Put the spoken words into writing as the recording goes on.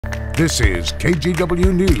This is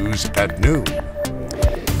KGW News at noon.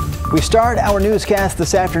 We start our newscast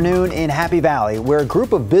this afternoon in Happy Valley, where a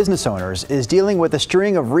group of business owners is dealing with a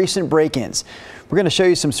string of recent break-ins. We're going to show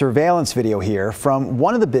you some surveillance video here from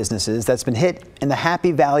one of the businesses that's been hit in the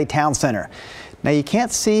Happy Valley Town Center. Now, you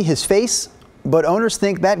can't see his face, but owners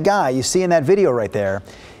think that guy you see in that video right there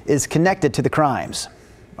is connected to the crimes.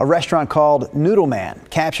 A restaurant called Noodle Man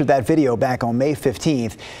captured that video back on May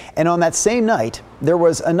 15th, and on that same night, there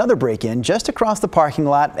was another break-in just across the parking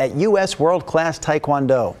lot at U.S. World Class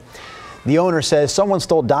Taekwondo. The owner says someone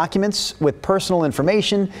stole documents with personal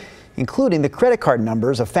information, including the credit card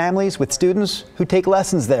numbers of families with students who take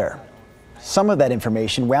lessons there. Some of that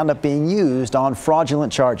information wound up being used on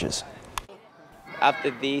fraudulent charges. After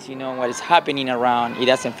this, what is happening around, it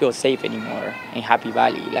doesn't feel safe anymore in Happy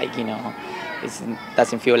Valley. It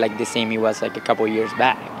doesn't feel like the same it was like a couple years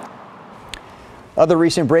back. Other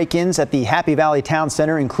recent break-ins at the Happy Valley Town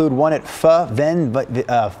Center include one at Pho Ven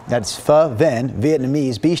Vietnamese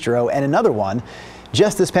Bistro, and another one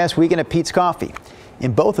just this past weekend at Pete's Coffee.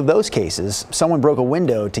 In both of those cases, someone broke a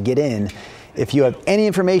window to get in. If you have any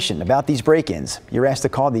information about these break-ins, you're asked to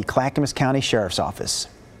call the Clackamas County Sheriff's Office.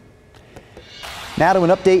 Now to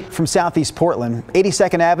an update from Southeast Portland.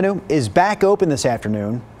 82nd Avenue is back open this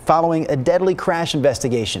afternoon following a deadly crash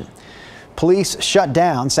investigation. Police shut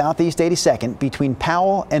down Southeast 82nd between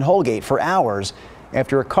Powell and Holgate for hours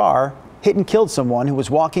after a car hit and killed someone who was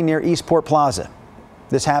walking near Eastport Plaza.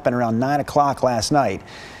 This happened around 9 o'clock last night.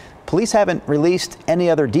 Police haven't released any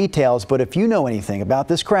other details, but if you know anything about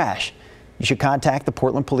this crash, you should contact the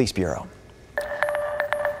Portland Police Bureau.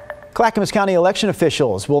 Clackamas County election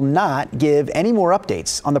officials will not give any more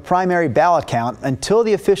updates on the primary ballot count until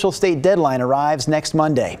the official state deadline arrives next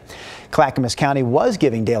Monday. Clackamas County was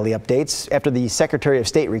giving daily updates after the Secretary of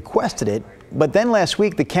State requested it, but then last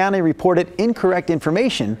week the county reported incorrect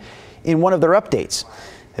information in one of their updates.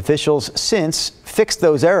 Officials since fixed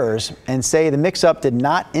those errors and say the mix-up did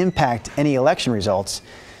not impact any election results.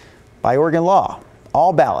 By Oregon law,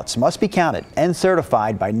 all ballots must be counted and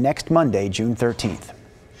certified by next Monday, June 13th.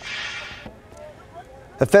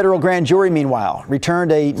 The federal grand jury, meanwhile,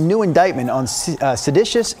 returned a new indictment on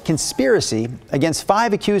seditious conspiracy against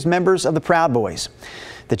 5 accused members of the Proud Boys.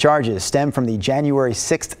 The charges stem from the January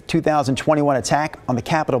 6, 2021 attack on the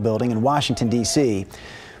Capitol building in Washington, D.C.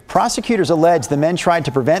 Prosecutors allege the men tried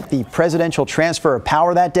to prevent the presidential transfer of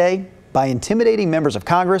power that day by intimidating members of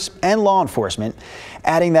Congress and law enforcement,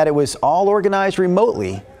 adding that it was all organized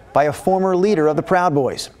remotely by a former leader of the Proud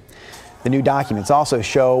Boys. The new documents also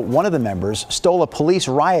show one of the members stole a police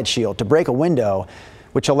riot shield to break a window,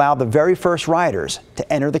 which allowed the very first rioters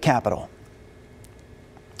to enter the Capitol.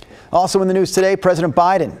 Also in the news today, President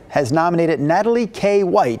Biden has nominated Natalie K.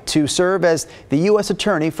 White to serve as the U.S.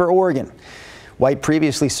 Attorney for Oregon. White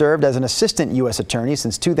previously served as an assistant U.S. Attorney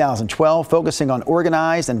since 2012, focusing on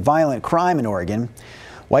organized and violent crime in Oregon.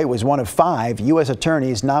 White was one of 5 U.S.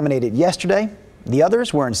 attorneys nominated yesterday. The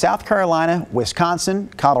others were in South Carolina, Wisconsin,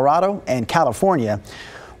 Colorado, and California.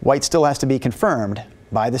 White still has to be confirmed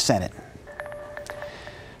by the Senate.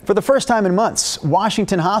 For the first time in months,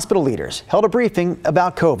 Washington hospital leaders held a briefing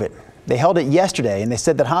about COVID. They held it yesterday, and they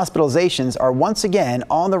said that hospitalizations are once again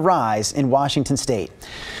on the rise in Washington state.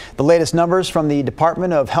 The latest numbers from the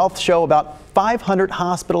Department of Health show about 500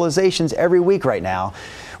 hospitalizations every week right now,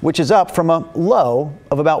 which is up from a low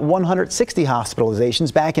of about 160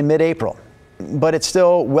 hospitalizations back in mid-April. But it's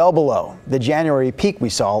still well below the January peak we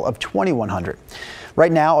saw of 2,100.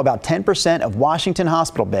 Right now, about 10% of Washington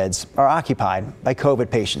hospital beds are occupied by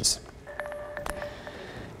COVID patients.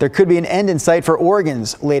 There could be an end in sight for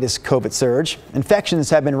Oregon's latest COVID surge.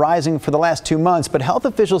 Infections have been rising for the last 2 months, but health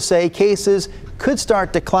officials say cases could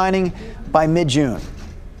start declining by mid-June.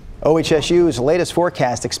 OHSU's latest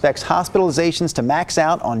forecast expects hospitalizations to max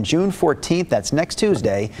out on June 14th, that's next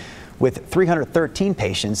Tuesday, with 313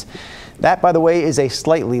 patients. That, by the way, is a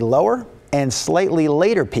slightly lower and slightly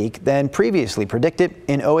later peak than previously predicted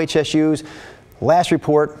in OHSU's last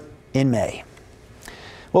report in May.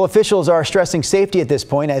 Well, officials are stressing safety at this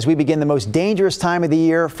point as we begin the most dangerous time of the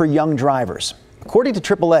year for young drivers. According to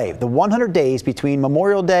AAA, the 100 days between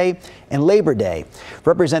Memorial Day and Labor Day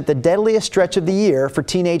represent the deadliest stretch of the year for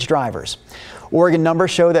teenage drivers. Oregon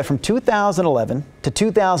numbers show that from 2011 to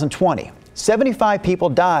 2020, 75 people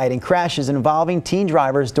died in crashes involving teen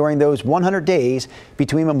drivers during those 100 days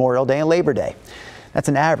between Memorial Day and Labor Day. That's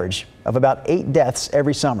an average of about 8 deaths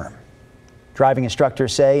every summer. Driving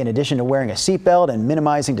instructors say in addition to wearing a seatbelt and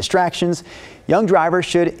minimizing distractions, young drivers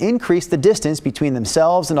should increase the distance between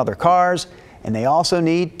themselves and other cars, and they also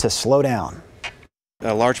need to slow down.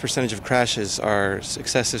 A large percentage of crashes are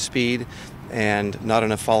excessive speed and not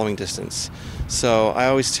enough following distance. So I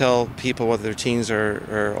always tell people, whether they're teens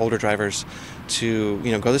or older drivers, to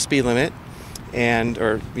go the speed limit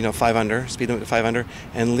or 5 under, speed limit 5 under,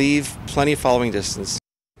 and leave plenty of following distance.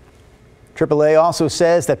 AAA also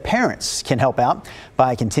says that parents can help out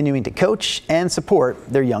by continuing to coach and support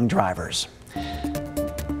their young drivers.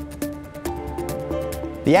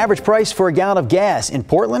 The average price for a gallon of gas in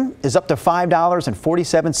Portland is up to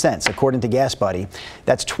 $5.47, according to Gas Buddy.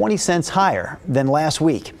 That's 20 cents higher than last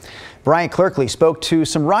week. Bryant Clerkley spoke to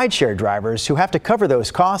some rideshare drivers who have to cover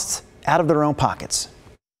those costs out of their own pockets.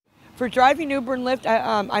 For driving Uber and Lyft,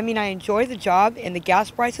 I enjoy the job, and the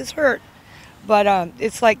gas prices hurt, but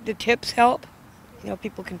it's like the tips help.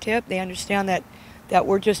 People can tip. They understand that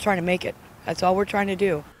we're just trying to make it. That's all we're trying to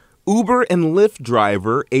do. Uber and Lyft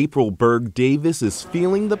driver April Berg Davis is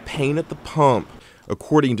feeling the pain at the pump.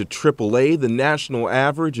 According to AAA, the national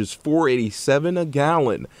average is $4.87 a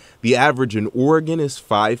gallon. The average in Oregon is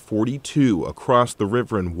 $5.42. Across the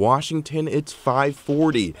river in Washington, it's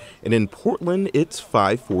 $5.40. And in Portland, it's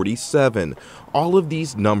 $5.47. All of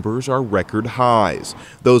these numbers are record highs.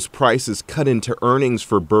 Those prices cut into earnings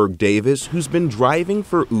for Berg Davis, who's been driving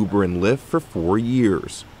for Uber and Lyft for 4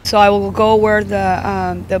 years. So I will go where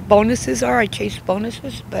the bonuses are. I chase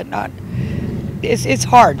bonuses, but not. It's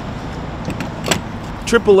hard.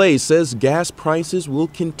 AAA says gas prices will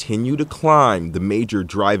continue to climb. The major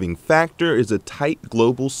driving factor is a tight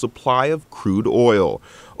global supply of crude oil.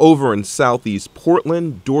 Over in southeast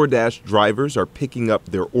Portland, DoorDash drivers are picking up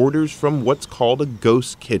their orders from what's called a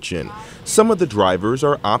ghost kitchen. Some of the drivers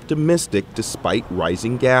are optimistic despite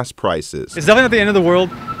rising gas prices. It's definitely not the end of the world.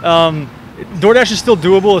 DoorDash is still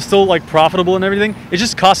doable, it's still profitable and everything. It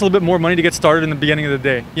just costs a little bit more money to get started in the beginning of the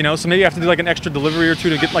day, so maybe I have to do an extra delivery or two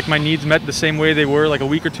to get my needs met the same way they were a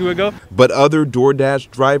week or two ago. But other DoorDash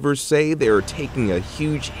drivers say they are taking a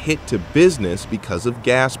huge hit to business because of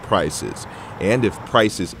gas prices. And if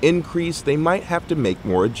prices increase, they might have to make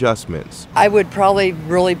more adjustments. I would probably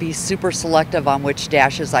really be super selective on which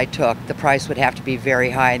dashes I took. The price would have to be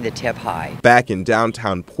very high and the tip high. Back in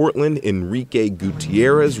downtown Portland, Enrique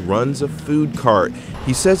Gutierrez runs a food cart.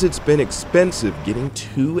 He says it's been expensive getting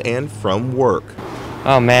to and from work.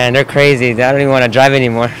 Oh man, they're crazy. I don't even want to drive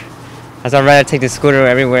anymore. I'd rather take the scooter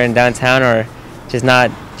everywhere in downtown or just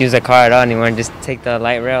not use a car at all anymore and just take the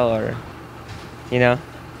light rail or,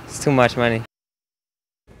 it's too much money.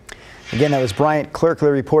 Again, that was Bryant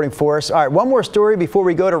Clerkley reporting for us. All right, one more story before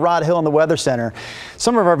we go to Rod Hill and the Weather Center.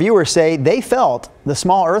 Some of our viewers say they felt the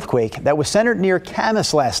small earthquake that was centered near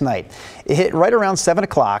Camas last night. It hit right around 7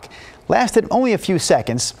 o'clock, lasted only a few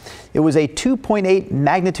seconds. It was a 2.8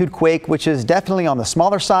 magnitude quake, which is definitely on the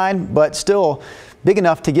smaller side, but still big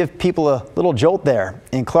enough to give people a little jolt there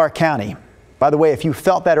in Clark County. By the way, if you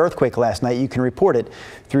felt that earthquake last night, you can report it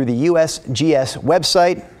through the USGS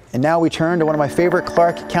website. And now we turn to one of my favorite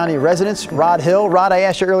Clark County residents, Rod Hill. Rod, I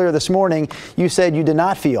asked you earlier this morning, you said you did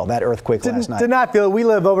not feel that earthquake last night. Did not feel it. We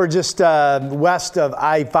live over just west of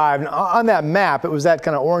I-5. On that map, it was that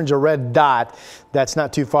kind of orange or red dot that's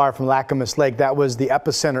not too far from Lacamas Lake. That was the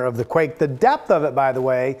epicenter of the quake. The depth of it, by the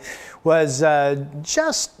way, was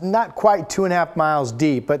just not quite 2.5 miles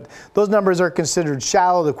deep, but those numbers are considered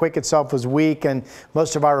shallow. The quake itself was weak, and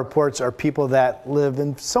most of our reports are people that live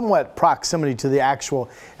in somewhat proximity to the actual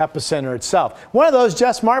epicenter itself. One of those,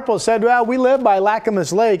 Jess Marple, said, well, we live by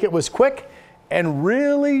Lacamas Lake. It was quick and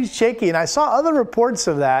really shaky. And I saw other reports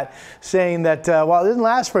of that saying that while it didn't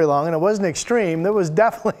last very long and it wasn't extreme, there was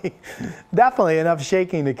definitely enough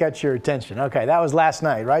shaking to catch your attention. Okay, that was last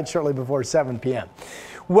night, right? Shortly before 7 p.m.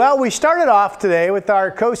 Well, we started off today with our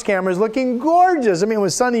coast cameras looking gorgeous. I mean, it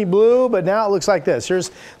was sunny blue, but now it looks like this. Here's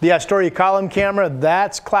the Astoria column camera.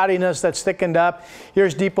 That's cloudiness that's thickened up.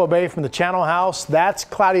 Here's Depot Bay from the Channel House. That's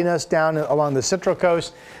cloudiness down along the Central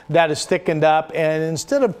Coast. That is thickened up. And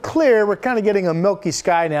instead of clear, we're kind of getting a milky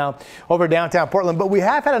sky now over downtown Portland. But we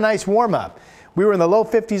have had a nice warm up. We were in the low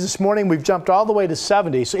 50s this morning. We've jumped all the way to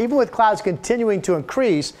 70. So even with clouds continuing to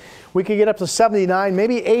increase, we could get up to 79,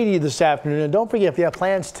 maybe 80 this afternoon. And don't forget, if you have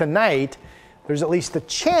plans tonight, there's at least the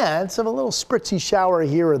chance of a little spritzy shower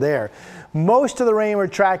here or there. Most of the rain we're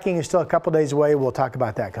tracking is still a couple days away. We'll talk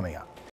about that coming up.